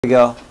we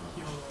go.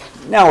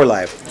 Now we're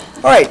live.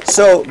 All right,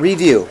 so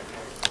review.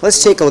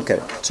 Let's take a look at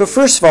it. So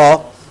first of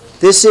all,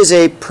 this is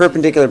a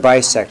perpendicular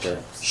bisector.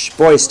 Shh,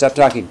 boys, stop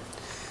talking.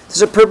 This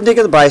is a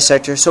perpendicular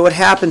bisector. So what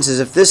happens is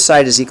if this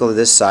side is equal to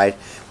this side,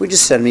 we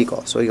just set them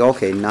equal. So we go,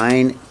 okay,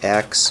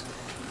 9x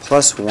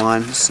plus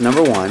 1, this is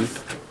number 1,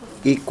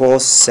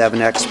 equals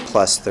 7x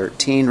plus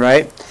 13,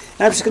 right?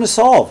 And I'm just going to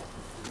solve.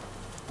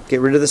 Get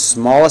rid of the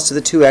smallest of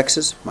the two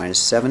x's, minus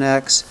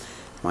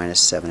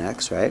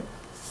 7x, right?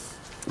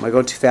 Am I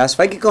going too fast? If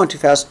I get going too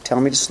fast, tell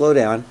me to slow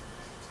down.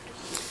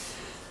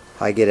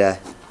 I get a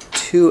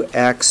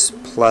 2x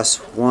plus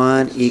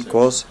 1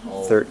 equals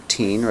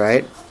 13,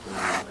 right?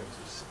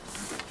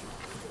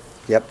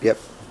 Yep.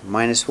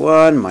 Minus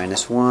 1,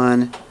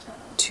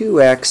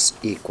 2x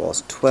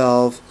equals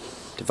 12.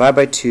 Divide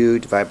by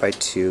 2,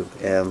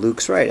 and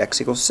Luke's right,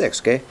 x equals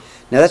 6, okay?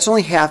 Now that's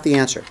only half the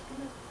answer.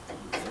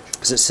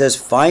 Because it says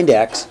find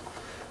x.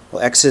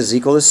 Well, x is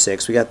equal to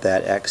 6. We got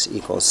that. X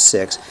equals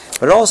 6.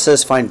 But it also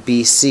says find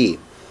BC.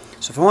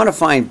 So if I want to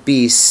find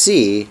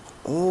BC,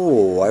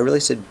 oh, I really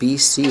said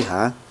BC,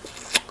 huh?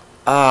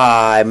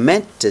 I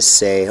meant to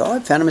say, oh, I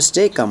found a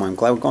mistake on one. I'm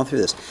glad we're going through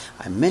this.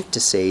 I meant to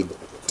say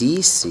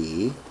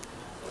DC,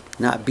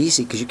 not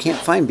BC, because you can't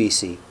find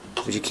BC.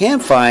 But you can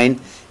find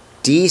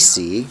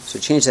DC, so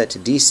change that to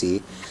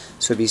DC.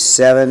 So it would be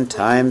 7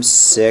 times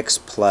 6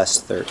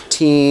 plus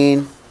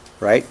 13,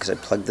 right? Because I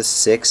plugged the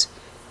 6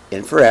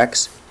 in for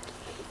x.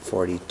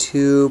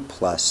 42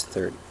 plus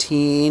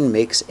 13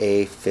 makes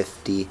a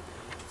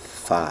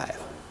 55.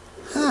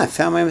 I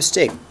found my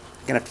mistake. I'm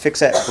going to have to fix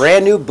that.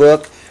 Brand new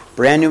book,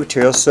 brand new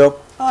material, so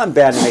I'm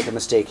bad to make a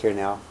mistake here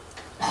now.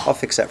 I'll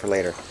fix that for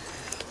later.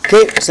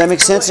 Okay, does that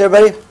make sense,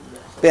 everybody?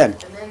 Ben?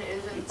 And then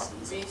isn't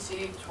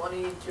BC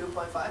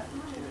 22.5?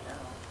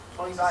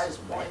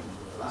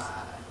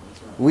 25.5.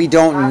 We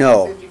don't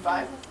know.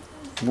 55?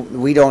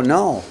 We don't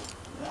know.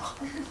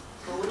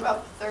 But what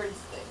about the third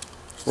thing?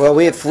 Well,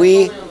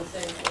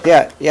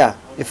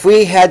 if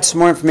we had some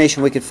more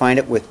information, we could find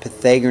it with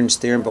Pythagorean's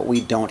theorem, but we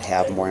don't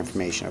have more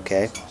information,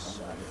 okay?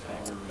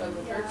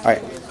 All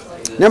right.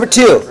 Number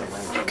 2.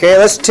 Okay,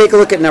 let's take a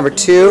look at number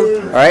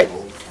 2. All right.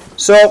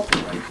 So,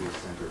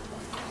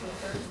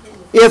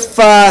 if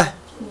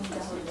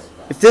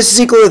this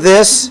is equal to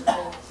this,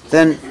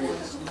 then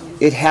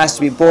it has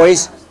to be,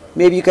 boys,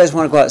 maybe you guys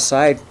want to go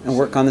outside and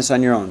work on this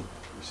on your own.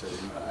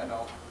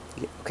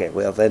 Okay,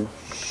 well then,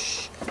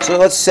 so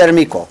let's set them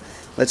equal.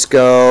 Let's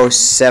go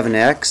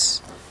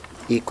 7x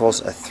equals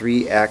a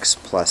 3x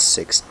plus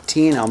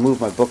 16. I'll move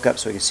my book up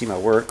so you can see my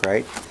work,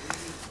 right?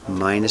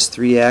 Minus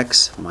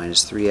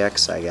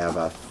 3x, I have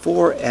a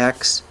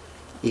 4x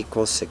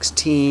equals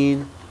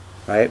 16,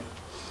 right?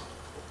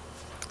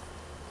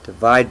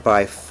 Divide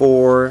by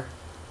 4.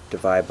 I'm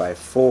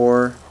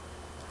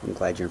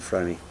glad you're in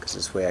front of me because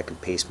this way I can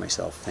pace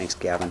myself. Thanks,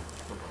 Gavin.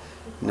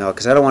 No,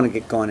 because I don't want to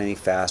get going any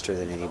faster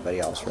than anybody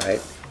else,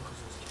 right?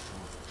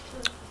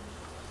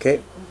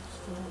 Okay.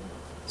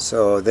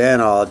 So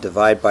then I'll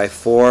divide by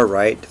 4,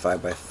 right?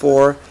 Divide by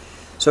 4.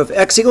 So if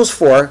x equals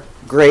 4,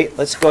 great.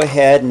 Let's go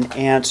ahead and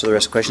answer the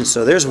rest of the question.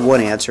 So there's one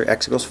answer,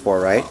 x equals 4,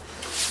 right?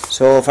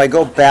 So if I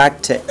go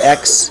back to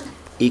x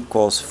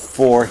equals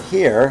 4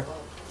 here,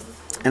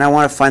 and I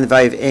want to find the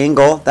value of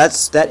angle,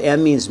 that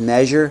m means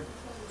measure.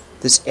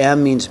 This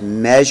m means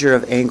measure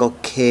of angle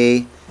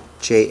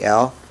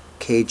KJL.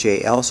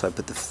 So I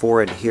put the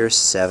 4 in here.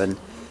 7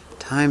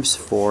 times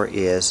 4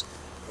 is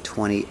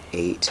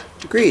 28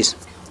 degrees.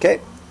 Okay?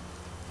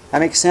 That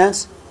makes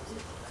sense?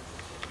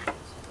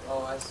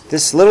 Oh, I see.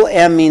 This little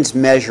m means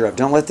measure of.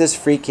 Don't let this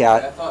freak you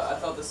out. I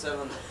thought the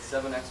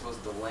 7x was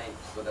the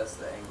length, but that's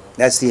the angle.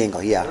 That's the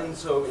angle, yeah. And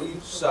so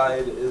each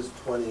side is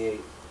 28.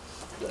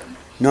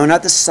 No,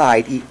 not the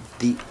side.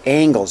 The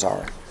angles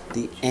are.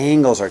 The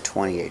angles are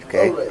 28,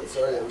 okay? Oh, right.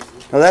 Sorry.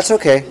 No, that's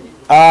okay.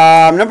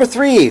 Number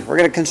 3, we're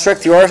going to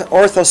construct the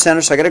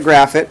orthocenter, so I got to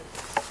graph it.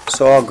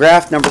 So I'll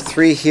graph number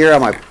 3 here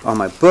on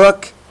my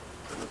book.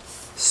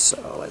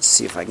 So let's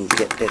see if I can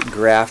get it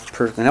graphed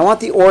perfectly. And I want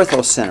the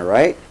orthocenter,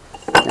 right?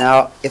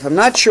 Now, if I'm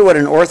not sure what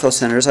an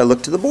orthocenter is, I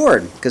look to the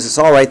board because it's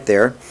all right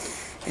there.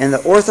 And the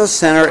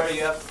orthocenter. Sorry,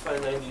 you have to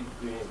find 90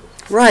 degree angle.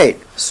 Right.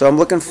 So I'm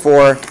looking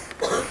for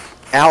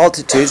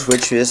altitudes,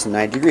 which is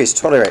 90 degrees.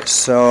 Totally right.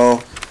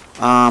 So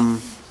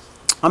I'm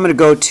going to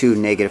go to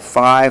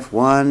 -5.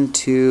 1,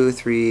 2,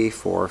 3,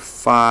 4,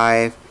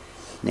 5.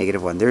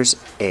 -1. There's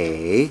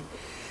A.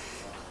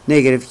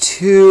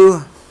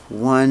 -2.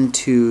 1,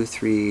 2,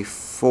 3,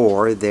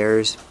 4.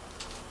 There's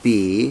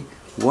B.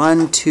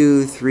 1,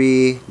 2,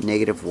 3.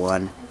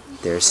 -1.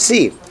 There's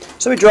C.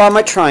 So we draw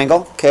my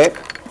triangle. Okay.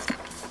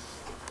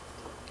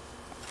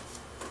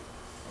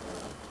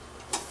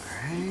 All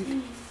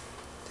right.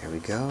 There we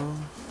go.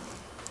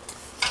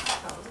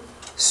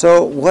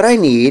 So what I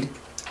need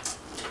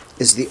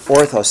is the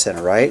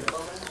orthocenter, right?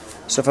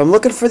 So if I'm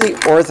looking for the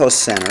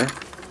orthocenter,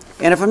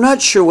 and if I'm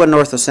not sure what an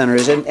orthocenter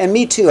is, and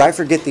me too, I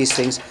forget these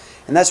things,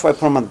 and that's why I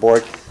put them on the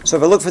board. So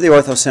if I look for the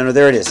orthocenter,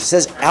 there it is. It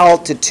says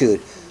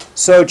altitude.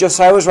 So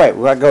Josiah was right.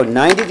 We're going to go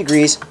 90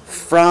 degrees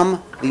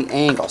from the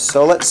angle.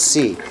 So let's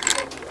see.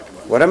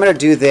 what I'm going to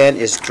do then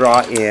is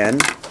draw in.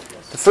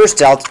 The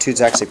first altitude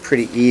is actually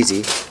pretty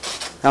easy.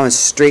 That one's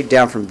straight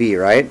down from B,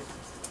 right?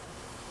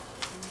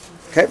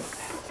 Okay.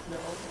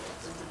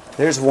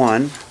 There's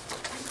one.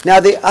 Now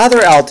the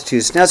other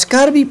altitudes, now it's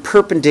got to be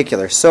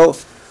perpendicular. So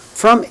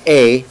from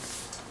A,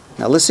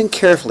 now listen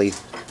carefully,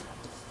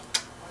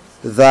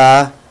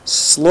 the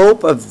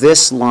slope of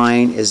this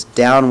line is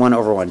down 1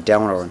 over 1,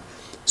 down 1 over 1.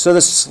 So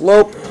the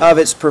slope of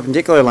its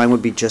perpendicular line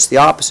would be just the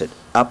opposite,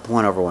 up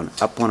 1 over 1,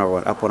 up 1 over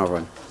 1, up 1 over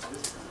 1.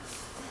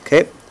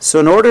 Okay, so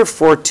in order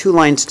for two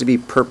lines to be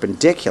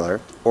perpendicular,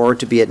 or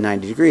to be at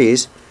 90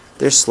 degrees,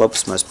 their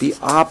slopes must be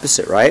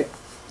opposite, right?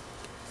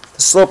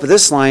 The slope of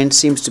this line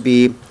seems to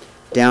be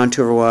down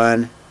 2 over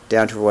 1,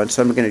 down 2 over 1,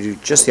 so I'm going to do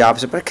just the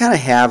opposite, but I kind of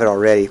have it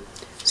already.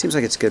 Seems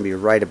like it's going to be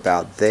right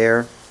about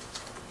there.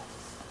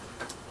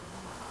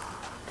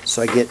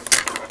 So I get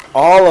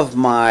all of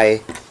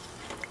my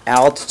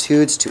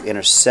altitudes to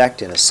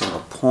intersect in a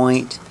single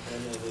point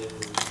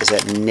is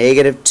at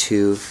negative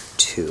 2,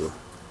 2.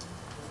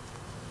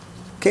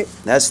 Okay,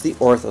 that's the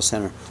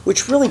orthocenter,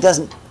 which really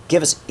doesn't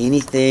give us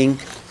anything.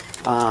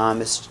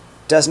 It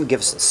doesn't give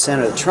us the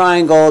center of the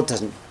triangle. It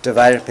doesn't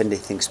divide it up into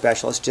anything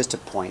special. It's just a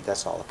point,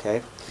 that's all,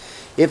 okay?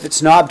 If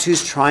it's an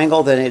obtuse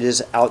triangle, then it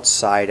is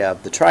outside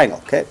of the triangle,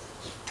 okay?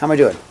 How am I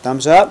doing?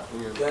 Thumbs up?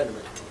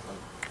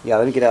 Yeah,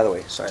 let me get out of the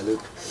way. Sorry,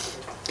 Luke.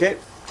 Okay.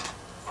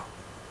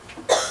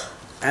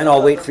 And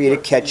I'll wait for you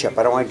to catch up.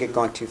 I don't want to get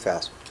going too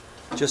fast.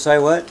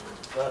 Josiah, what?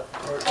 That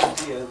part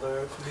of the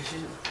other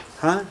equation.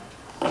 Huh?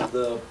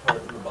 The part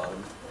at the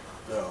bottom.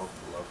 No.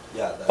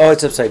 Yeah. That. Oh,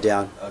 it's upside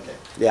down. Okay.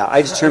 Yeah,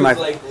 I just turned my...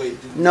 Like, wait,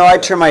 No, I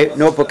turned my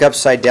notebook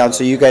upside down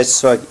so you guys,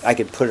 so I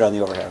could put it on the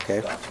overhead,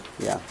 okay? Gotcha.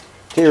 Yeah.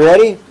 Okay, you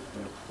ready?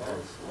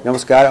 You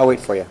almost got it? I'll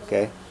wait for you,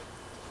 okay?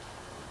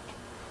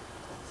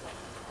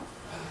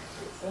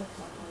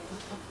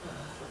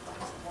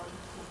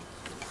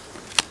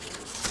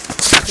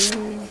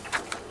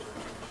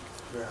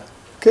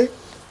 Okay,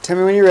 tell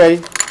me when you're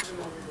ready.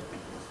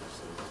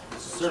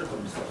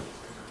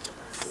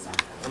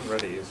 I'm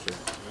ready.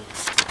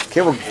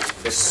 Okay, well,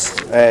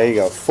 there you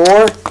go. 4.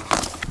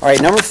 All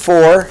right, number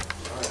 4.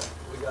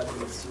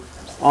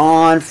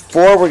 On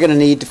 4, we're going to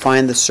need to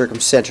find the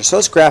circumcenter. So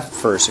let's graph it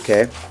first,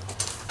 okay?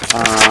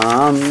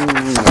 I'm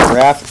going to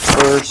graph it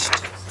first.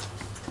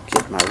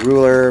 Get my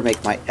ruler,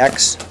 make my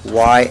X,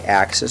 Y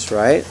axis,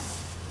 right?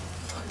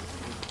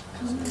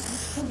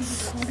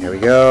 There we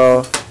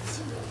go.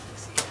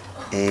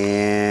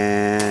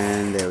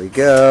 And there we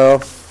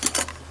go.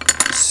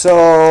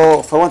 So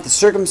if I want the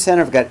circumcenter,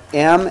 I've got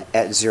M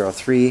at 0,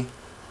 3.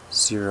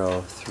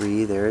 0,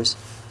 3, there's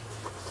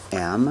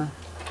M.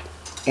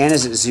 N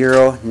is at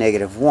 0,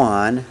 negative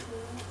 1.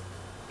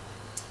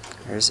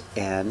 There's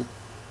N.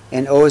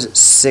 And O is at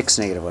 6,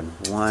 negative 1.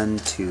 1,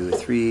 2,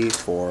 3,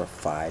 4,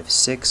 5,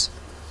 6,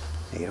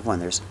 negative 1.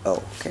 There's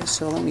O. Okay,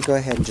 so let me go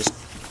ahead and just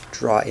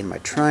draw in my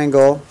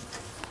triangle.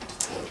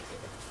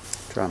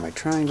 Draw my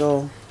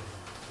triangle.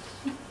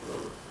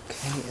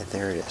 Okay, and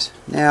there it is.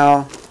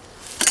 Now,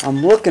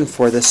 I'm looking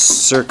for this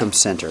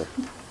circumcenter.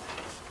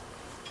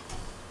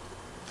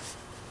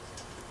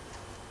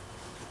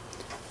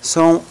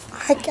 So,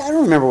 I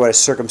don't remember what a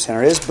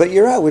circumcenter is, but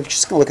you're right. We're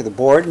just going to look at the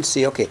board and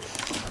see, okay,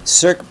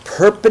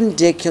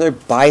 perpendicular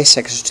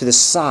bisectors to the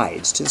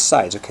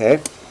sides,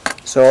 okay?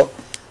 So,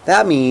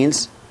 that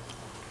means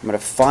I'm going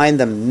to find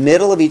the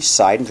middle of each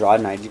side and draw a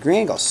 90-degree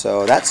angle.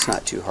 So, that's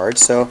not too hard.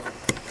 So,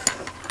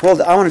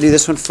 well, I want to do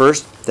this one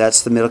first.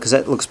 That's the middle, because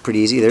that looks pretty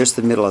easy. There's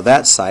the middle of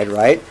that side,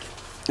 right?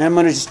 And I'm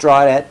going to just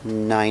draw it at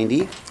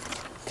 90.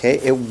 Okay,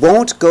 it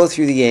won't go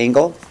through the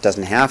angle.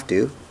 Doesn't have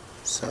to.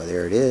 So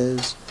there it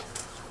is.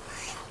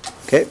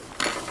 Okay.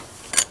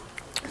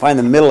 Find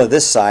the middle of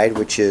this side,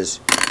 which is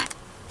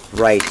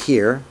right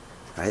here.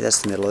 Right,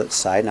 that's the middle of that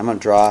side. And I'm going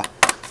to draw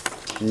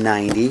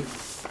 90.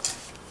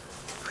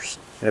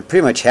 And I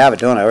pretty much have it,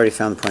 don't I? I already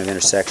found the point of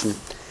intersection.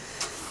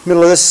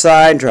 Middle of this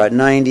side, draw at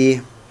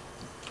 90.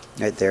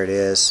 Right there it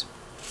is.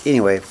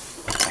 Anyway,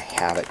 I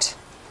have it.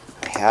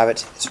 I have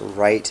it. It's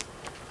right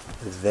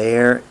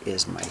there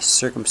is my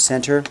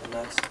circumcenter. And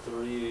that's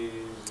 3,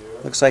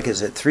 0. Looks like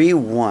it's at 3,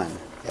 1.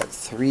 At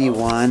 3,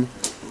 1.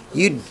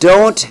 You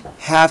don't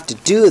have to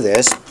do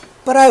this,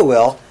 but I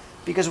will,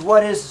 because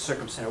what is the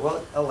circumcenter? Well,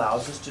 it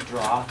allows us to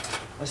draw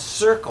a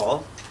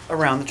circle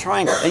around the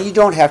triangle. And you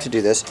don't have to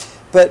do this,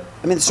 but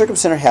I mean the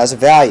circumcenter has a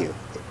value.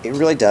 It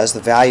really does.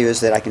 The value is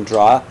that I can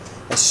draw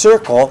a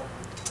circle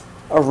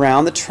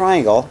around the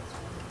triangle,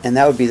 and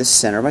that would be the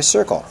center of my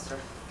circle.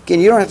 Again,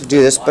 you don't have to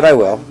do this, but I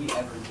will. Why would we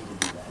ever need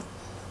to do that?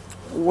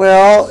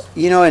 Well,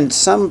 you know, in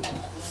some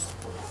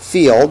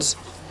fields,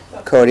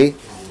 Cody,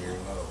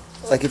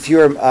 like if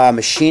you're a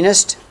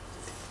machinist,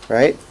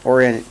 right,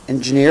 or an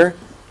engineer,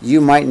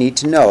 you might need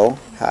to know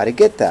how to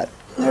get that.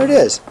 There it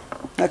is.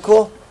 Isn't that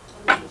cool?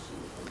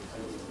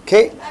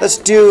 Okay, let's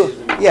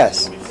do,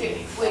 yes.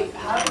 Wait,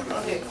 how?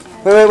 Okay.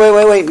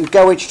 Wait. You've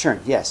got to wait your turn.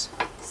 Yes.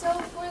 So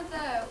for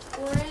the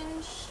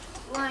orange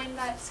line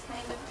that's kind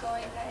of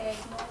going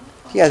diagonal.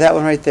 Yeah, that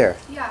one right there.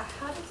 Yeah,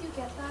 how did you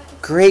get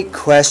that? Great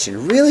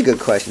question. Really good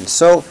question.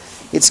 So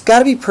it's got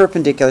to be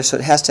perpendicular, so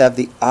it has to have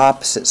the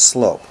opposite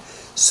slope.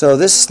 So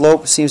this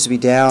slope seems to be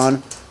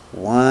down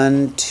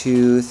 1,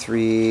 2,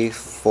 3,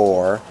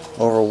 4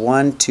 over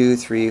 1, 2,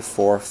 3,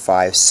 4,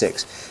 5,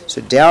 6.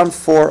 So down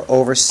 4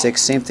 over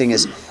 6, same thing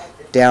as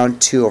down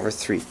 2 over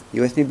 3.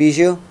 You with me,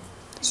 Bijou?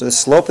 So the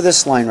slope of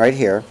this line right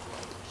here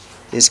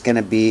is going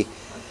to be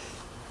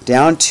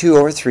down 2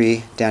 over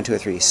 3, down 2 over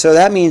 3. So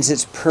that means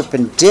its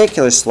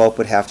perpendicular slope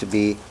would have to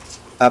be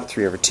up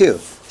 3 over 2.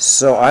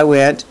 So I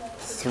went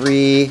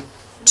 3,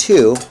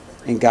 2,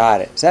 and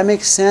got it. Does that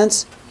make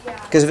sense? Yeah.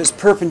 Because if it's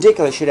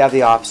perpendicular, it should have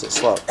the opposite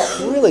slope.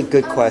 Really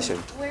good question.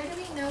 Where do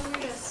we know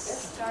where to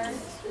start?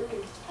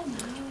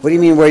 What do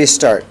you mean, where do you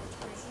start?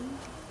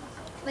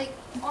 Like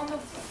on the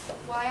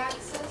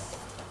y-axis?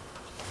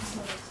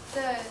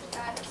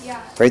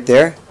 Yeah. Right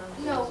there?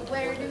 No,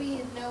 where do we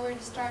know where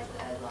to start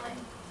the line?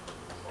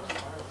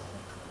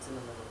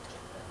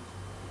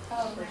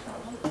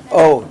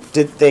 Oh,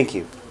 Thank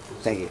you.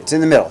 Thank you. It's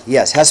in the middle.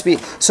 Yes, has to be.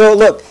 So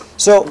look,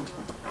 so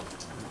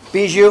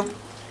Bijou,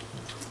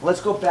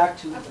 let's go back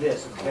to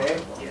this, okay?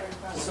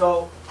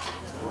 So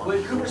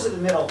when Cooper's in the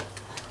middle,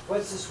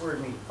 what's this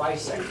word mean?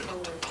 Bisect.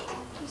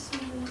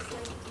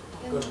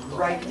 Goes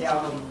right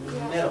down the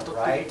middle,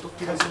 right?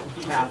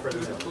 Half of the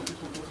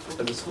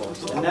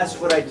middle. And that's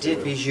what I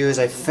did, Bijou, is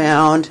I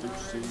found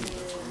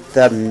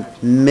the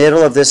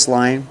middle of this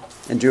line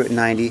and drew it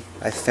 90.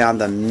 I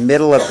found the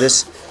middle of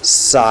this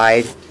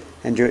side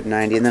and drew it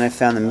 90. And then I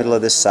found the middle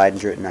of this side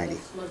and drew it 90.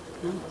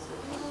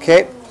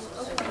 Okay?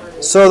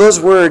 So those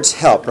words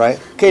help, right?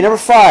 Okay, number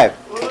 5.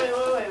 Wait.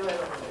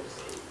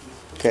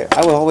 Okay,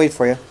 I'll wait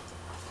for you.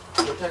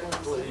 So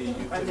technically, you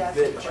could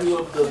fit 2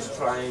 of those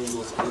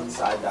triangles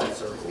inside that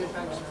circle.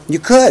 You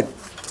could.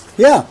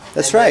 Yeah,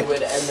 that's right.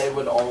 And they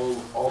would all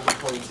the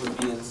points would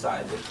be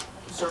inside the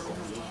circle.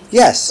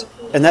 Yes,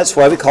 and that's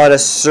why we call it a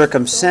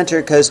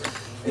circumcenter, because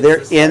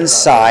they're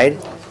inside.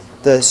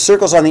 The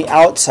circle's on the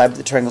outside, but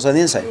the triangle's on the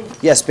inside.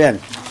 Yes,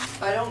 Ben.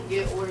 I don't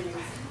get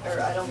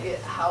I don't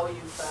get how you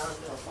found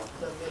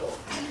the middle.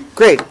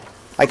 Great.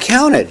 I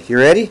counted. You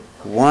ready?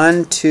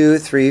 1, 2,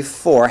 3,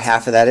 4.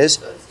 Half of that is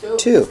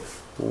That's 2.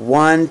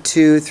 1,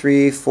 2,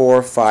 3,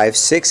 4, 5,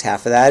 6.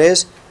 Half of that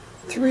is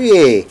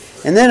 3.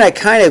 And then I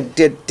kind of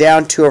did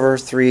down 2 over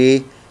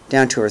 3,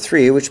 down 2 over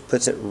 3, which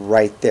puts it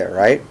right there,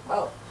 right?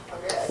 Oh,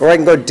 okay. Or I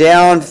can go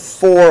down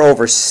 4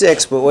 over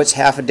 6, but what's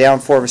half of down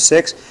 4 over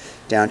 6?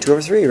 Down 2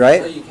 over 3, So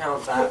right? you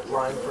count that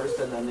line first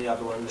and then the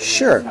other one.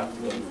 Sure. You have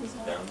to go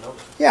down. Nope.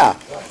 Yeah.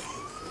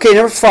 Okay,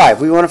 number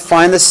 5. We want to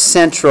find the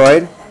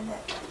centroid.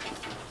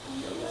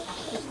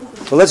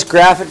 Well, let's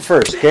graph it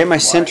first, okay? My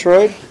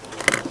centroid.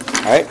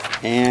 All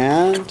right,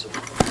 and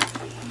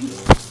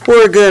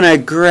we're going to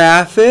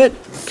graph it.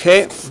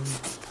 Okay,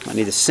 I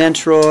need the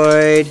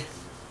centroid.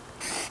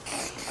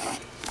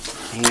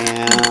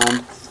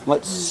 And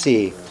let's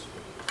see.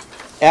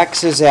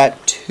 X is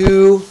at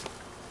 2,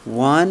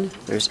 1.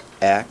 There's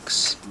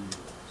X.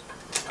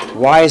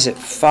 Y is at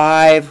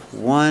 5.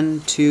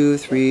 1, 2,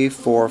 3,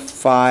 4,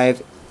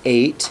 5,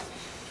 8.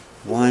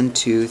 1,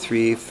 2,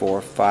 3,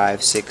 4,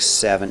 5, 6,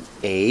 7,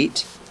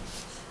 8.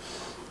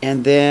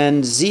 And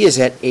then Z is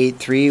at 8,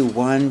 3.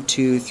 1,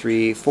 2,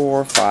 3,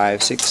 4,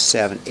 5, 6,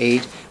 7,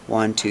 8.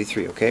 1, 2,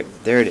 3. Okay,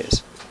 there it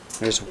is.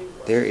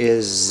 There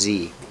is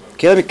Z.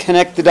 Okay, let me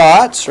connect the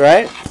dots,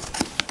 right?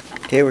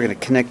 Okay, we're going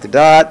to connect the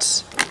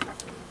dots.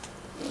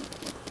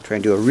 Try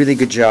and do a really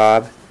good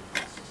job.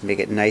 Make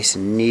it nice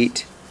and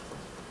neat.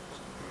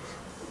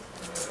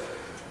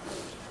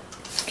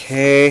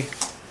 Okay.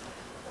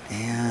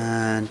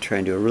 And try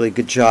and do a really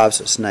good job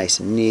so it's nice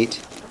and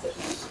neat.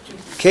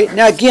 Okay,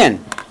 now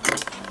again,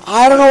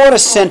 I don't know what a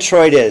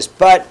centroid is,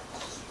 but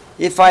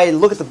if I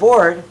look at the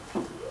board,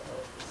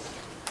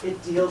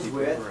 it deals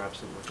with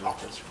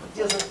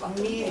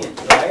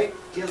medians, right?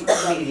 It deals with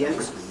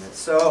medians.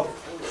 So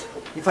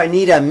if I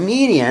need a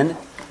median,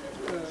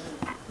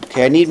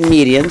 okay, I need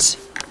medians.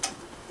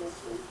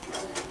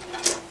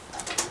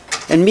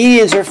 And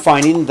medians are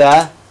finding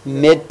the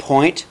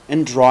midpoint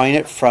and drawing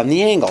it from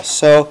the angle.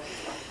 So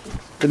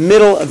the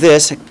middle of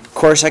this, of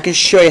course, I can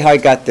show you how I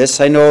got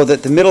this. I know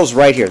that the middle is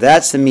right here.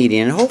 That's the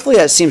median. And hopefully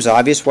that seems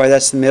obvious why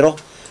that's the middle.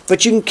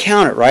 But you can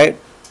count it, right?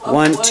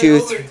 1, 2,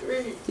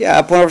 3. Yeah,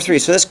 up 1 over 3.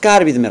 So that's got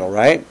to be the middle,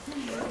 right?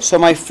 So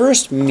my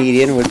first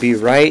median would be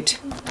right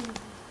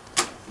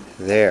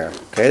there.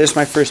 Okay, there's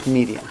my first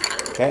median.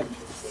 Okay.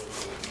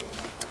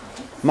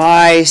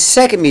 My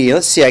second median,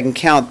 let's see, I can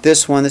count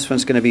this one. This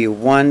one's going to be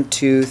 1,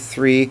 2,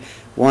 3,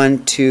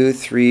 1, 2,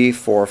 3,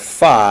 4,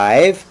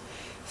 5.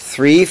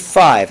 3,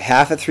 5.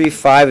 Half of 3,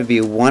 5 would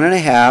be 1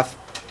 1/2,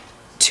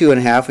 2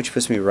 1/2, which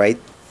puts me right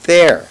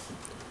there.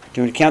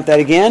 Do you want me to count that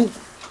again?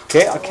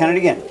 Okay, I'll count it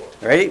again.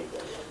 Ready?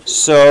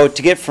 So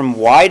to get from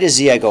Y to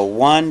Z, I go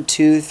 1,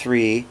 2,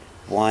 3,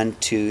 1,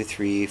 2,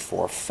 3,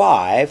 4,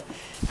 5.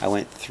 I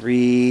went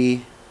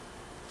 3,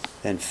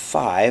 then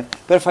 5.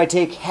 But if I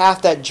take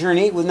half that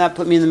journey, wouldn't that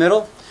put me in the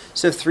middle?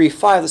 So 3,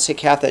 5, let's take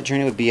half that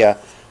journey would be a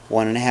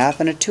 1 1/2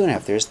 and a 2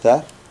 1/2. There's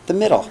the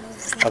middle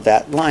of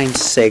that line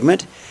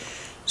segment.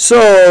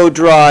 So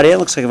draw it in.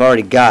 Looks like I've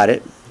already got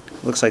it.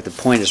 Looks like the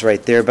point is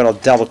right there, but I'll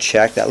double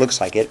check. That looks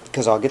like it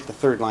because I'll get the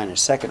third line in a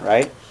second,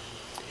 right?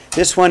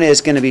 This one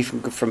is going to be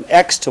from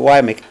X to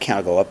Y. Make a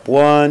count. Go up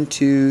 1,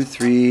 2,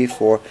 3,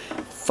 4,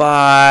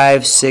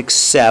 5, 6,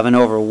 7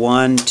 over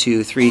 1,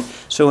 2, 3.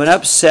 So it went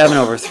up 7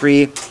 over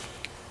 3.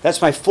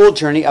 That's my full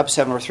journey, up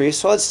 7 over 3.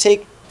 So let's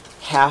take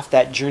half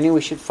that journey.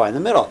 We should find the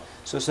middle.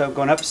 So instead of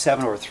going up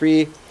 7 over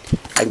 3,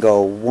 I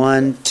go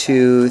 1,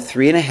 2,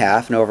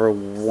 3.5, and over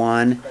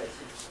 1,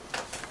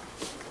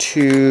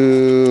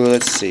 2,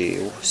 let's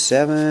see,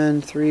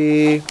 7,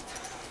 3,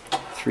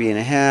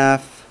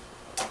 3.5,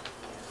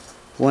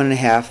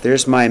 1.5.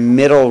 There's my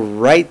middle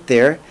right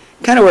there,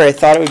 kind of where I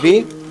thought it would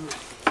be.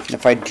 And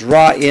if I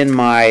draw in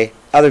my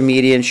other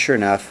median, sure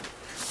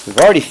enough, we've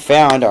already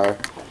found our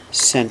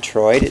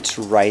centroid. It's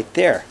right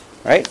there,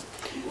 right?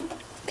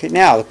 Okay,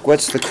 now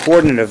what's the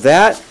coordinate of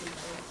that?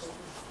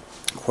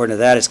 The coordinate of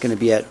that is going to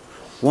be at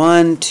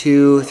 1,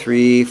 2,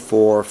 3,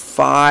 4,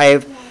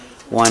 5,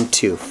 1,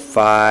 2,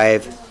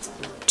 5,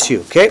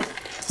 2. Okay.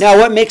 Now,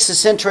 what makes the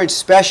centroid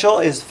special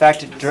is the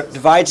fact it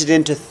divides it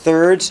into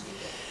thirds.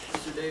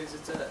 Mr. Davis,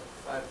 it's at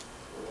 5,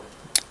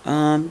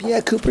 4.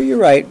 Yeah, Cooper, you're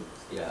right.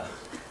 Yeah.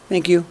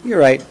 Thank you. You're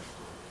right.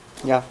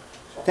 Yeah.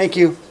 Thank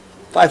you.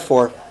 5,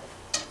 4.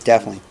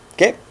 Definitely.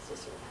 Okay.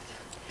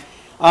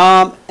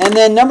 And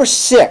then number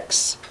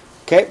 6.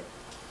 Okay.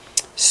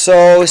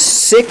 So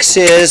 6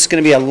 is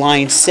going to be a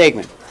line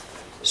segment.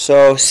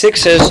 So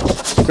 6 is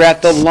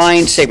graph the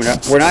line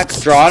segment. We're not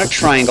drawing a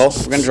triangle.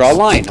 We're going to draw a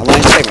line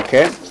segment.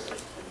 Okay.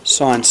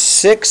 So on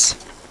 6,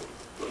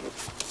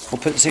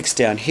 we'll put 6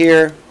 down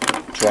here.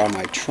 Draw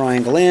my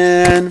triangle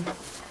in.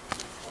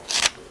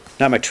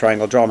 Not my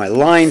triangle. Draw my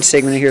line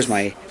segment. Here's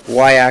my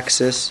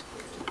y-axis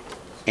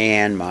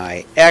and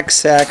my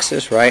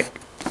x-axis. Right.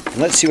 And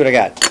let's see what I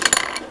got.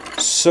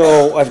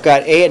 So I've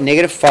got A at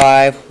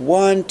 -5,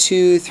 1,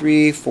 2,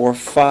 3, 4,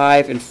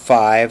 5, and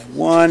 5.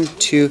 1,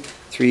 2,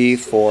 3,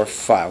 4,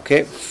 5.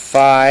 Okay,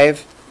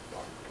 5.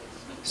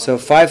 So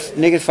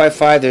 -5,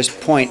 5. There's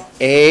point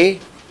A.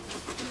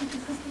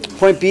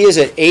 Point B is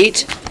at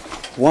 8.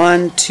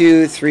 1,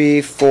 2,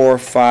 3, 4,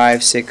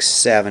 5, 6,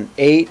 7,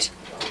 8.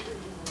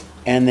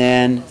 And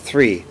then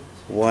 3.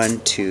 1,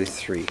 2,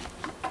 3.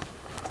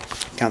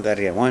 Count that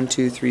again. 1,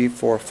 2, 3,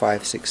 4,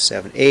 5, 6,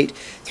 7, 8,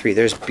 3.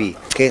 There's B.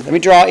 Okay, let me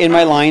draw in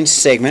my line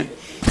segment.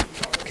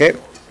 Okay.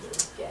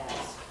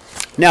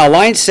 Now,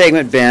 line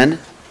segment, Ben.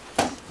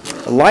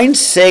 A line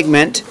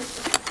segment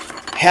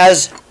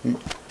has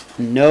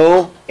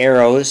no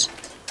arrows,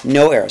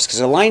 because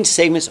a line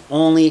segment is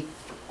only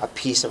a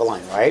piece of a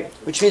line, right?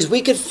 Which means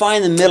we could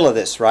find the middle of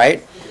this,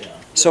 right?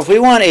 So if we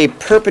want a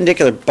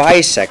perpendicular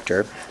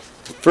bisector,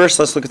 first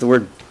let's look at the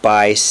word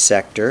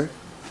bisector.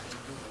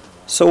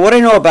 So what I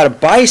know about a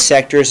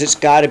bisector is it's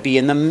got to be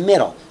in the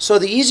middle. So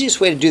the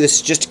easiest way to do this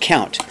is just to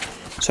count.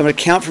 So I'm going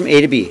to count from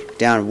A to B.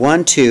 Down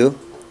 1, 2,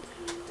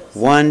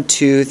 1,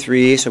 2,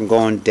 3. So I'm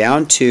going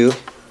down 2.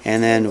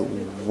 And then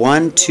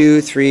 1,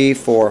 2, 3,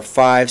 4,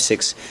 5,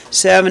 6,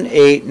 7,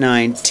 8,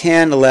 9,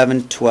 10,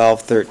 11,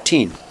 12,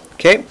 13.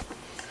 Okay?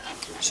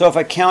 So if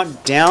I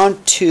count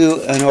down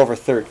 2 and over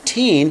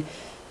 13,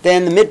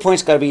 then the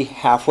midpoint's got to be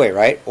halfway,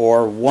 right?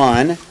 Or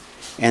 1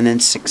 and then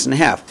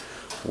 6.5.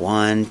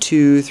 1,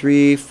 2,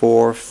 3,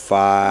 4,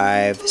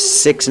 5,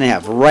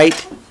 6.5.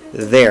 Right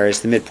there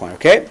is the midpoint,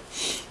 okay?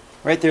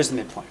 Right there's the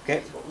midpoint,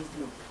 okay?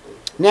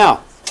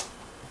 Now,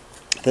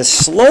 the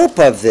slope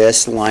of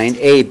this line,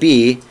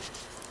 AB,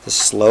 the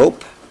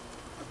slope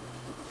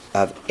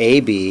of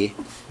AB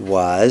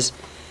was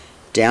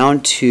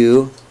down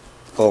 2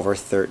 over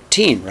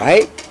 13,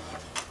 right?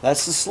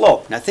 That's the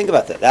slope. Now think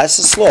about that. That's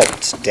the slope.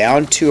 It's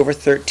down 2 over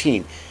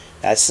 13.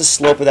 That's the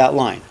slope of that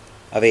line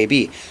of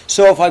AB.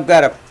 So if I've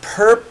got a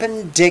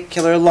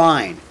perpendicular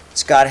line,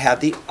 it's got to have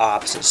the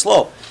opposite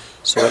slope.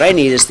 So what I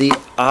need is the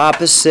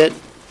opposite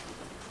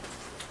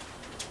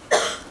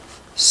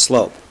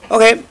slope.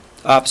 Okay,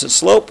 opposite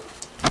slope.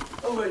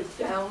 Oh,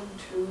 down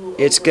 2.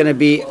 It's going to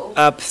be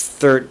up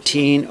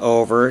 13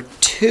 over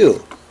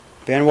 2.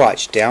 Ben,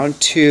 watch. Down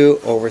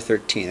 2 over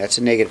 13. That's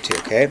a -2,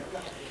 okay?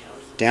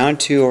 Down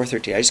 2 over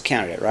 13. I just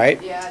counted it,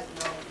 right? Yeah,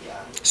 no, yeah.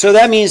 So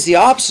that means the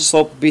opposite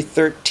slope would be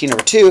 13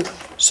 over 2,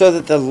 so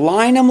that the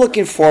line I'm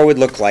looking for would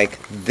look like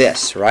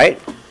this, right?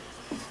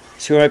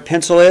 See what my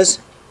pencil is?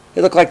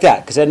 It looked like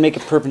that, because that'd make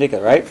it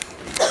perpendicular, right?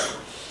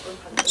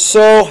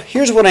 So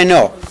here's what I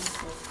know.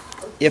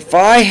 If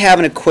I have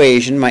an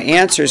equation, my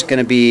answer is going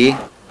to be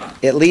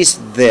at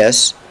least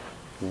this.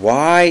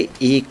 Y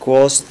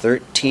equals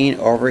 13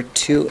 over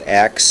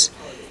 2x.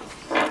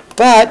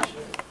 But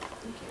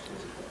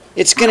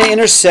it's going to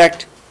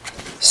intersect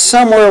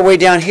somewhere way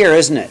down here,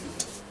 isn't it?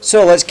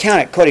 So let's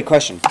count it. Cody,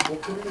 question. Well,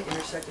 couldn't it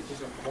intersect at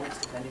different points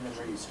depending on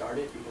where you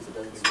started because it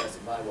doesn't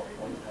specify what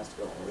point it has to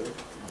go through?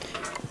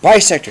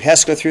 Bisector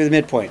has to go through the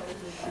midpoint.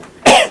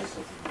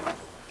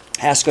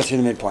 Has to go through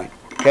the midpoint.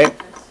 Okay?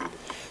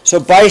 So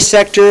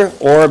bisector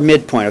or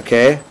midpoint,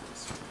 okay?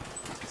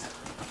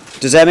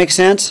 Does that make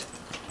sense?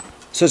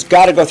 So it's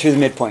got to go through the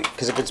midpoint,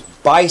 because if it's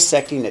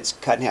bisecting, it's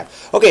cut in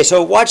half. Okay,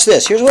 so watch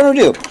this. Here's what I'm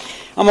going to do.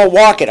 I'm going to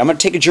walk it. I'm going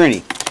to take a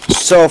journey.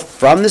 So So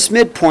from this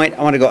midpoint,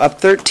 I want to go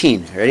up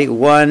 13. Ready?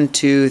 1,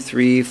 2,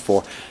 3,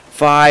 4,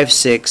 5,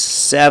 6,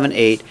 7,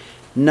 8,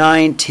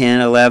 9,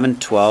 10, 11,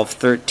 12,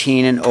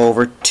 13, and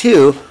over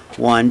 2,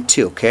 1,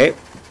 2. Okay?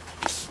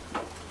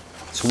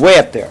 It's way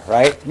up there,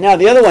 right? Now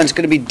the other one's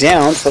going to be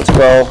down, so let's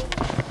go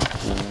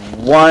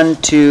 1,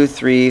 2,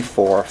 3,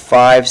 4,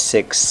 5,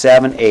 6,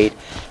 7, 8,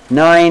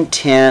 9,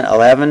 10,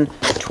 11,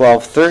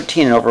 12,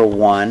 13, and over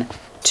 1,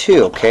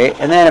 2. Okay?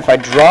 And then if I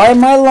draw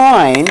my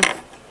line,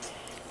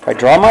 I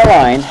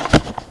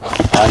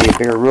need a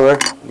bigger ruler.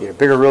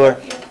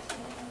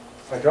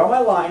 If I draw my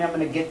line, I'm going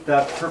to get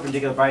the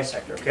perpendicular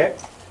bisector, okay?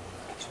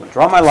 So I'm going to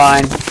draw my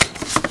line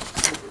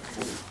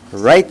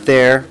right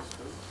there.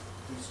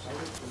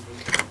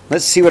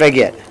 Let's see what I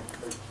get.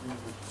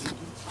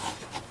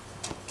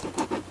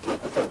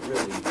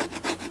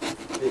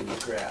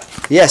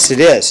 Yes, it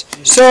is.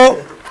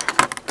 So,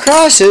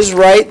 crosses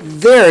right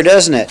there,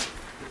 doesn't it?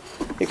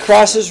 It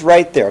crosses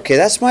right there. Okay,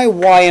 that's my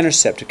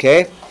y-intercept,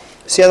 okay?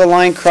 See how the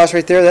line crossed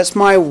right there? That's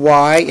my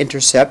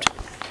y-intercept,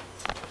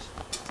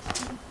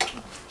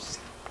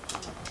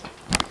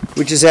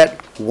 which is at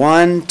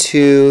 1,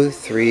 2,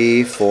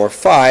 3, 4,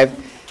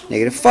 5,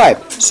 negative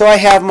 5. So I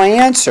have my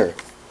answer.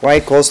 Y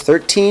equals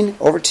 13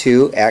 over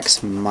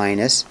 2x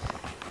minus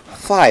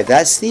 5.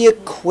 That's the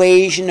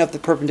equation of the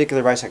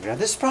perpendicular bisector. Now,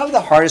 this is probably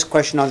the hardest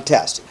question on the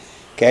test.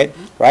 Okay,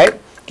 right?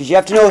 Because you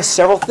have to know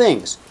several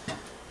things.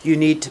 You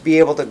need to be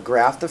able to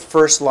graph the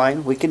first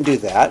line. We can do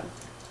that.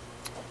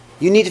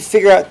 You need to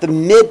figure out the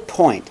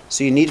midpoint.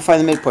 So you need to find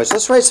the midpoint. So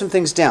let's write some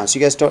things down so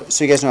you guys know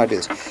how to do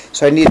this.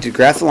 So I needed to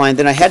graph the line.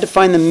 Then I had to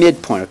find the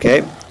midpoint,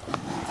 okay?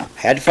 I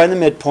had to find the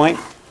midpoint.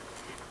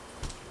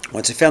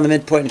 Once I found the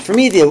midpoint, and for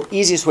me the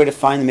easiest way to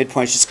find the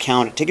midpoint is just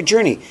count it. Take a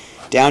journey.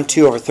 Down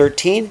 2 over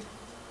 13.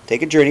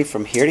 Take a journey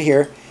from here to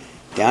here.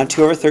 Down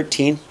 2 over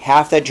 13.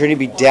 Half that journey would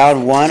be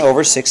down 1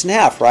 over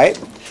 6.5, right?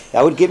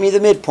 That would give me the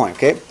midpoint,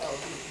 okay?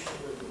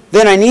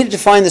 Then I needed to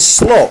find the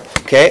slope,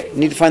 okay? I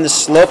need to find the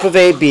slope of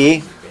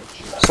AB.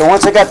 So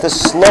once I got the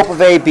slope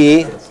of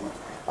AB,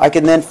 I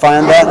can then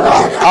find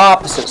the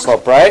opposite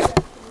slope, right?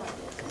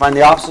 Find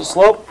the opposite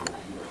slope.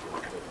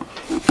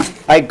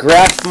 I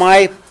graphed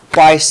my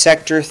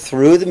bisector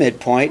through the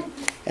midpoint,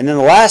 and then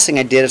the last thing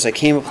I did is I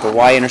came up with the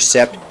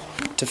y-intercept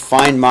to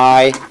find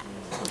my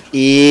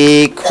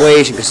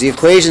equation, because the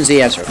equation is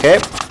the answer, okay?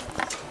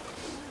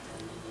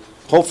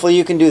 Hopefully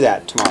you can do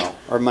that tomorrow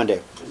or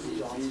Monday.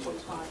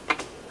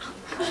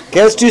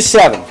 Okay, let's do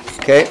 7,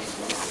 okay?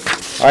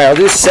 All right, I'll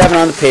do 7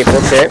 on the paper,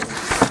 okay?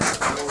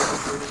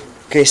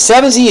 Okay,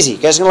 7's easy. You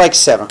guys are going to like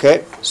 7,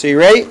 okay? So you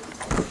ready?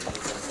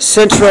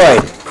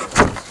 Centroid,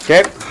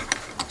 okay?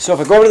 So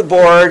if I go over to the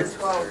board,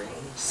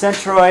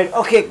 centroid,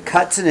 okay, it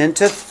cuts it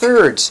into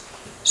thirds.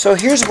 So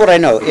here's what I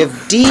know.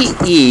 If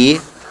DE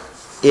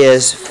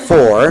is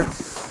 4,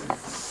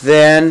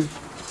 then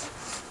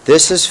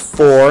this is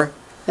 4,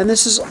 and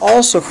this is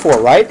also 4,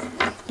 right?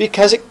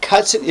 Because it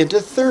cuts it into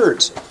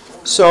thirds.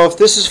 So if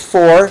this is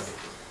 4,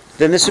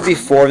 then this would be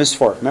 4 and this is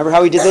 4. Remember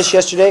how we did this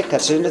yesterday?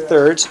 Cuts it into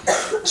thirds.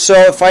 So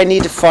if I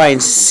need to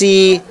find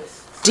CD,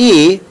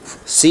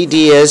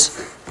 CD is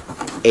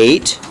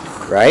 8,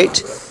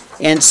 right?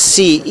 And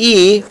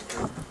CE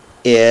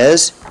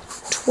is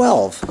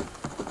 12.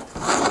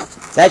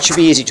 That should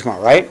be easy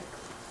tomorrow, right?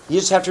 You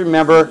just have to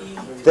remember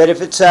that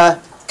if it's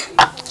a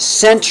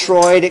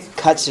centroid, it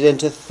cuts it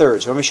into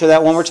thirds. Want me to show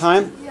that one more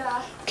time?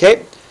 Yeah.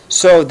 Okay,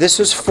 so this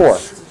was 4.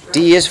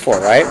 D is 4,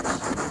 right?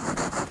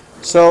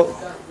 So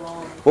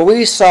what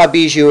we saw,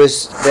 Bijou,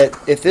 is that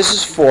if this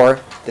is 4,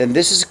 then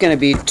this is going to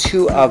be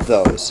 2 of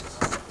those.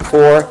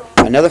 4,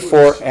 another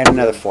 4, and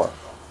another 4.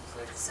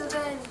 So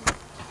then,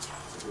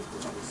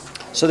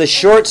 So the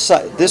short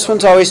side, this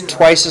one's always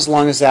twice as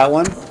long as that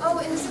one. oh,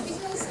 and is it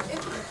because if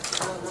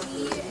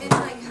D and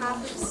like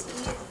half of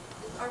C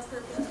are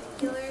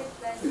perpendicular,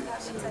 then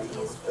that means that D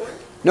is 4?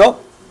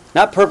 Nope,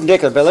 not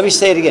perpendicular, but let me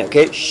say it again,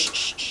 okay? Shh,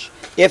 shh, shh.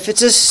 If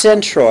it's a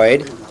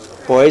centroid,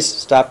 boys,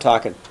 stop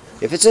talking.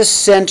 If it's a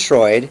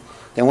centroid,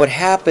 then what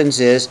happens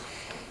is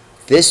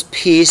this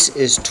piece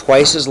is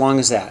twice as long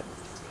as that.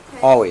 Okay.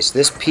 Always.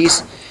 This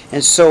piece.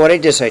 And so what I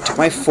did is I took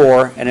my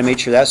 4 and I made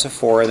sure that's a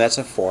 4 and that's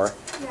a 4.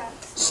 Yeah.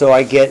 So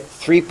I get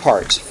 3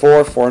 parts.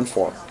 4, 4, and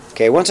 4.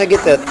 Okay, once I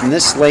get that, and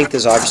this length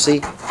is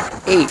obviously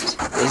 8,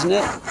 isn't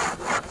it?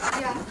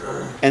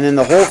 Yeah. And then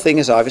the whole thing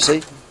is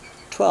obviously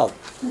 12.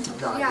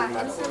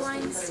 Yeah, and for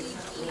line C,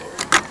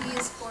 D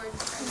is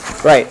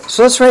 4. Right,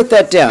 so let's write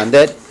that down,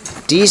 that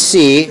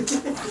DC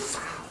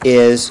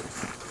is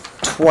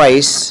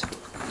twice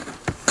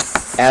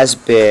as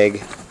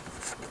big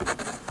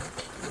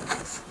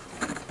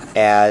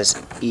as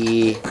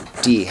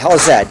ED. How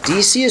is that?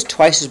 DC is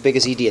twice as big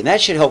as ED, and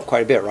that should help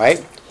quite a bit,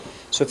 right?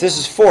 So if this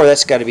is 4,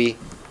 that's got to be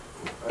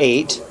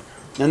 8.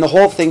 Then the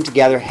whole thing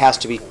together has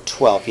to be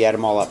 12. You add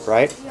them all up,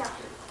 right? Yeah.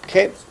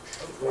 Okay.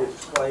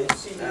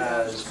 Twice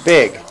as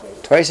Big.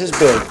 Twice as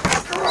big.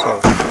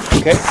 So,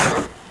 okay.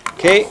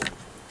 Okay.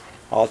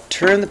 I'll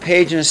turn the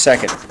page in a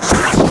second.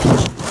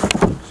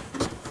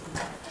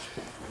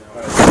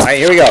 All right,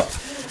 here we go.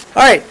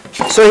 All right,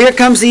 so here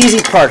comes the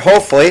easy part,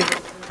 hopefully.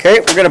 Okay,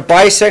 we're going to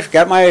bisect.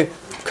 Got my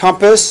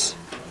compass.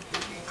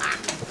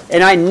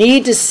 And I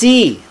need to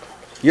see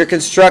your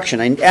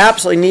construction. I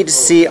absolutely need to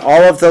see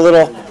all of the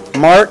little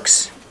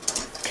marks.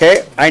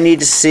 Okay, I need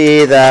to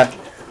see the,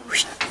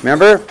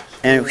 remember?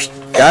 And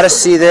got to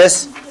see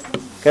this.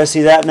 Got to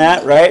see that and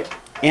that, right?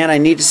 And I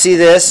need to see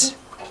this.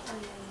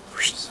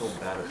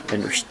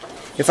 And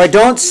if I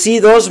don't see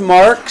those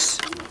marks,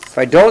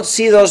 right?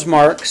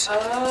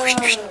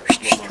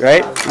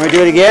 Right? Want me to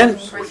do it again?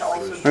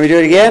 Want me to do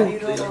it again?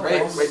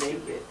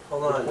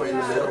 Hold on, in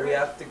the middle we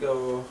have to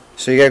go.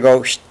 So you gotta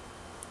go,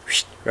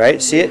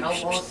 right? See it?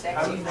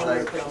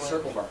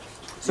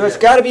 So it's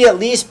got to be at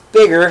least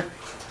bigger,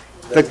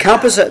 the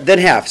compass than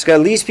half. It's got to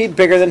at least be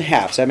bigger than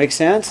half. Does that make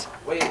sense?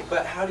 Wait,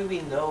 but how do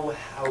we know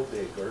how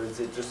big, or is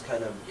it just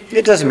kind of?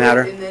 It doesn't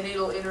matter. And then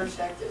it'll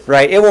intersect it.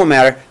 Right? It won't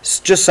matter. It's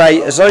just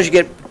as long as you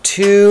get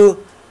 2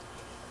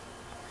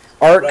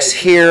 arcs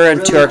here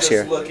and 2 arcs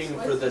here. Looking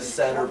for the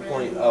center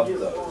point of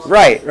those.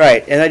 Right,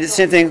 right. And I did the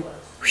same thing.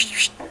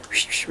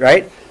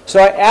 Right? So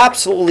I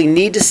absolutely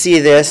need to see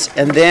this,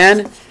 and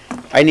then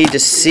I need to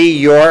see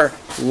your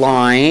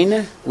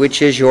line,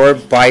 which is your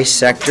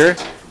bisector.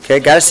 Okay,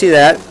 got to see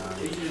that.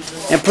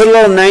 And put a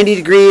little 90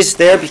 degrees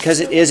there because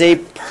it is a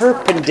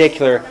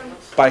perpendicular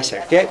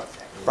bisector. Okay?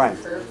 Brian.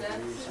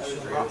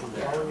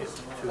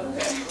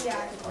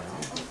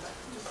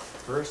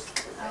 First,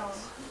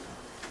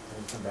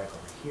 and come back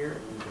over here.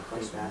 You can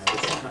place that.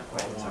 It's not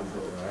quite long,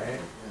 right?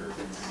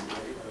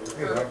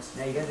 Here you go.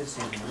 Now you got the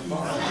same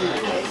one.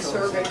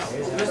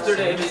 Mr.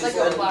 Davies, It's like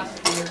a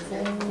plastic.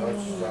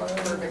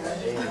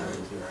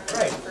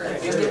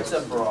 It's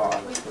a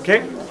broad.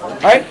 Okay. All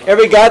right.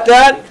 Everybody got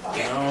that?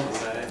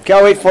 Okay,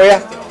 I'll wait for you.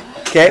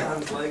 Okay.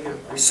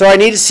 So I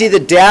need to see the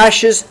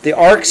dashes, the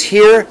arcs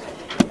here,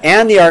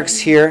 and the arcs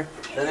here.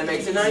 Then it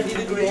makes a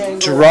 90-degree angle.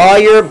 Draw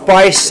your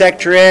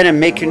bisector in and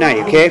make your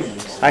 90, okay?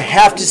 I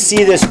have to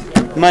see this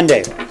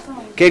Monday.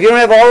 Okay, if you don't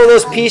have all of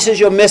those pieces,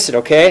 you'll miss it,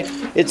 okay?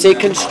 It's a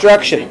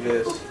construction.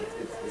 There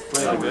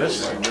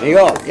you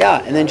go.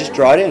 Yeah, and then just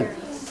draw it in.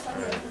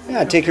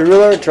 Yeah, take your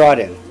ruler, draw it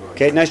in.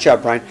 Okay, nice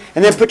job, Brian.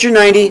 And then put your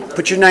 90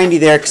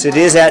 there because it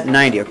is at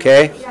 90,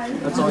 okay?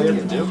 That's all you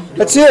have to do?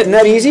 That's it. Isn't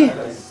that easy?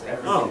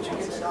 Oh.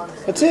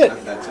 That's it.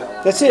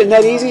 That's it. Isn't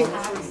that easy?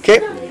 Okay.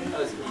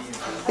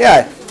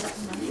 Yeah.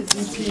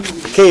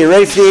 Okay, you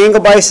ready for the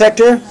angle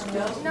bisector?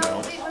 No,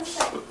 wait 1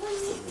 second.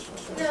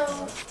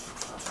 No.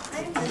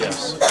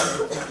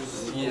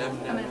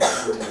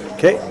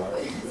 Okay.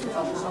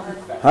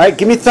 All right,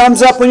 give me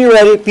thumbs up when you're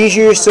ready.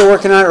 Bijou, you're still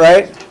working on it,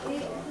 right?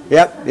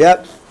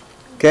 Yep.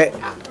 Okay.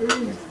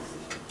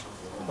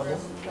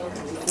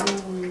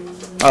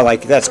 I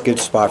like it. That's a good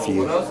spot for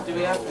you. What else do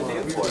we have to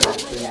do for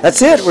it?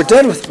 That's it. We're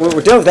done with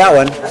that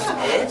one.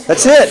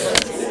 That's it.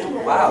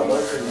 Wow.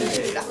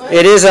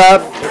 It is a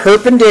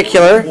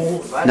perpendicular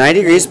 90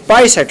 degrees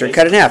bisector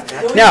cut in half.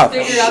 Now,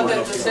 Figured out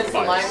that since the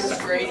line was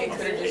straight, it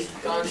could have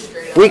just gone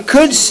straight up. we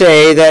could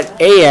say that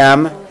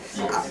AM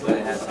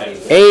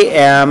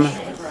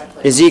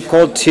is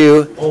equal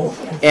to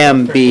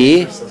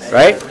MB,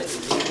 right?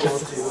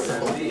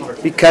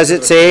 Because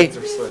it's a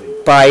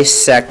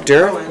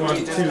bisector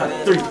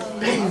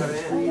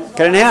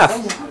cut in half.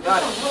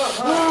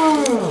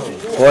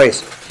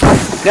 Boys.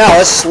 Now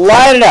let's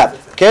slide it up,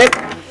 okay?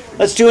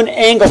 Let's do an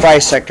angle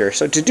bisector.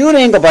 So to do an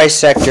angle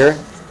bisector,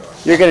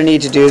 you're going to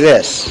need to do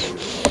this,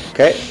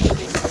 okay?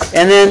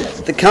 And then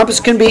the compass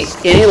can be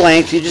any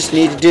length. You just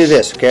need to do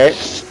this, okay?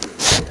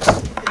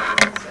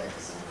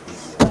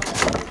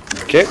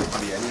 Okay.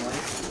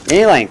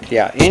 Any length,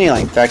 yeah, any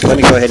length. In fact, let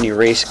me go ahead and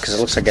erase because it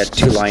looks like I got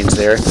 2 lines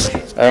there.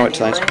 I don't want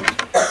 2 lines.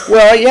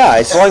 Well, yeah,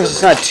 as long as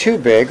it's not too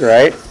big,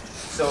 right?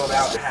 So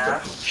about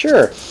half.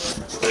 Sure,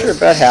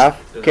 about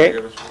half. Okay,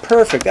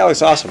 perfect. That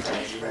looks awesome.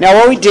 Now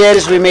what we did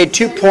is we made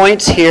 2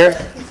 points here,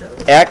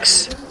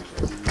 X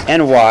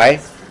and Y.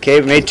 Okay,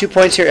 we made 2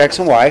 points here, X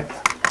and Y.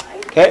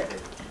 Okay,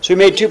 so we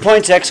made 2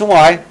 points, X and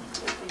Y.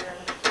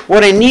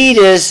 What I need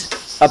is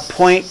a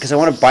point, because I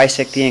want to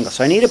bisect the angle.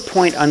 So I need a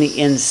point on the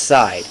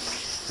inside.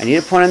 I need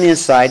a point on the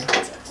inside,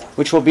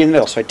 which will be in the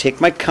middle. So I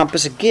take my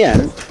compass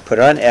again, put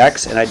it on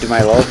X, and I do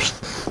my little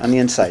on the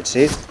inside.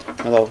 See?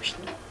 My little,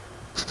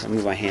 I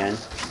move my hand.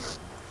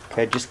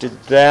 Okay, I just did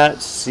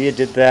that. See, I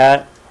did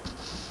that.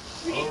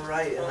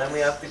 Alright, and then we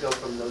have to go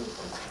from those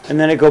points. And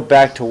then I go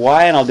back to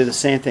Y, and I'll do the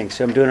same thing.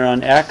 So I'm doing it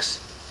on X,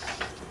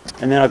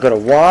 and then I'll go to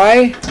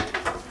Y.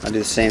 I'll do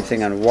the same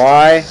thing on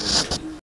Y.